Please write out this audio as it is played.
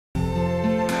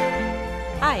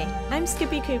Hi, I'm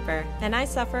Skippy Cooper, and I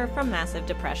suffer from massive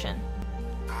depression.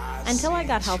 Until I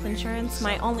got health insurance,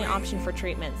 my only option for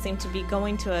treatment seemed to be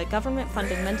going to a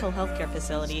government-funded mental health care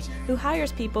facility who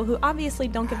hires people who obviously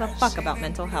don't give a fuck about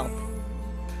mental health.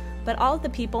 But all of the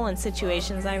people and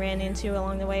situations I ran into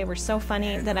along the way were so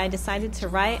funny that I decided to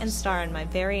write and star in my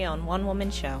very own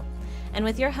one-woman show. And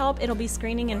with your help, it'll be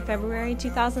screening in February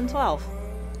 2012.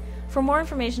 For more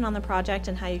information on the project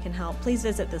and how you can help, please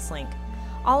visit this link.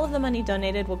 All of the money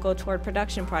donated will go toward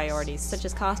production priorities such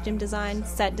as costume design,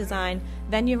 set design,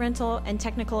 venue rental, and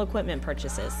technical equipment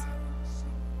purchases.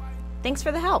 Thanks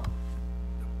for the help!